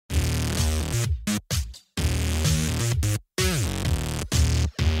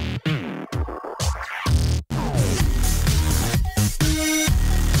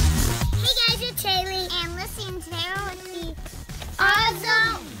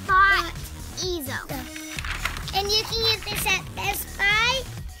You can use this at Best Buy.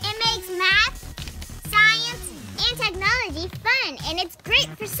 It makes math, science, and technology fun, and it's great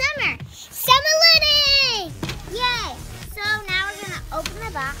for summer. Summer learning! Yay! So now we're gonna open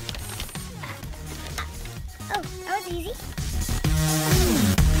the box. Oh, that was easy.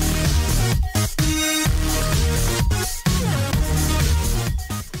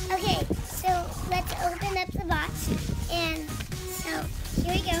 Okay, so let's open up the box. And so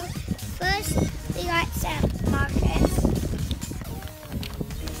here we go. First, we got some markers.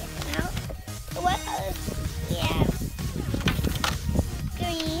 Get them out. What else? Yeah.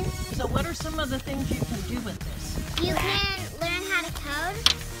 Green. So what are some of the things you can do with this? You can learn how to code,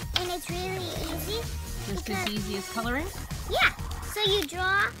 and it's really easy. Just as easy as coloring? Yeah. So you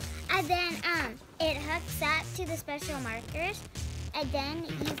draw, and then it hooks up to the special markers, and then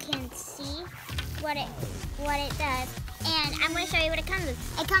you can see what it does. And I'm going to show you what it comes with.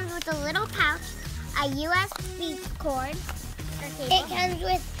 It comes with a little pouch, a USB cord or cable. It comes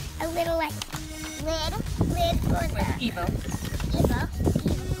with a little like lid for the Evo.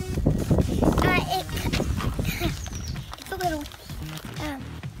 It's a little.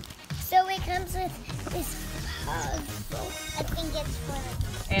 So it comes with this puzzle. I think it's for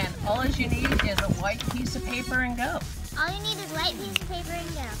the. And all you need is a white piece of paper and go. All you need is a white piece of paper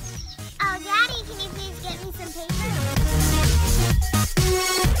and go. Oh, Daddy, can you please get me some paper?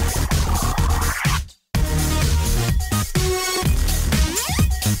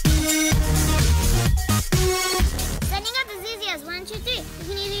 Setting up is easy as 1, 2, 3. You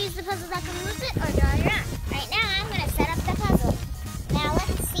can either use the puzzle that comes with it or draw your own. Right now, I'm going to set up the puzzle. Now,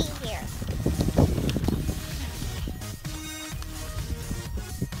 let's see here.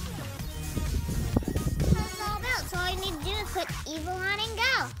 That's all about. So all you need to do is put Evil on and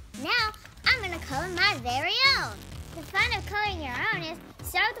go. Now, I'm going to color my very own. The fun of coloring your own is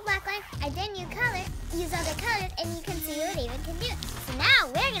start with the black line, and then you use other colors, and you can see what Eva can do. So now,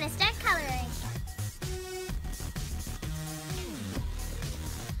 we're going to start coloring.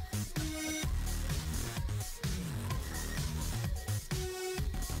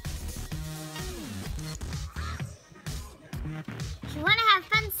 If you want to have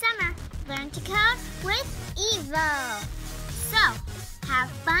fun summer, learn to code with Evo. So, have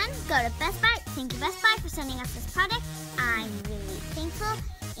fun, go to Best Buy. Thank you, Best Buy, for sending us this product. I'm really thankful.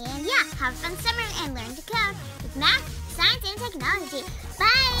 And yeah, have fun summer and learn to code with math, science, and technology.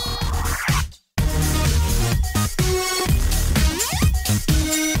 Bye!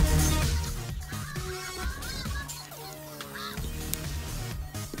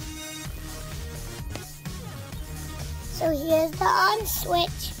 So here's the on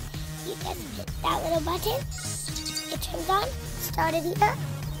switch. You just hit that little button. It turns on, started here,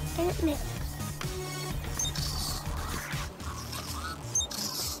 and it moves.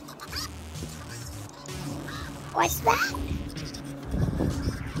 What's that?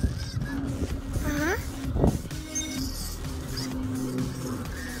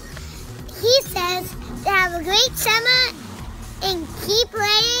 He says to have a great summer and keep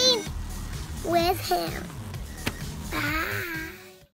playing with him. Bye.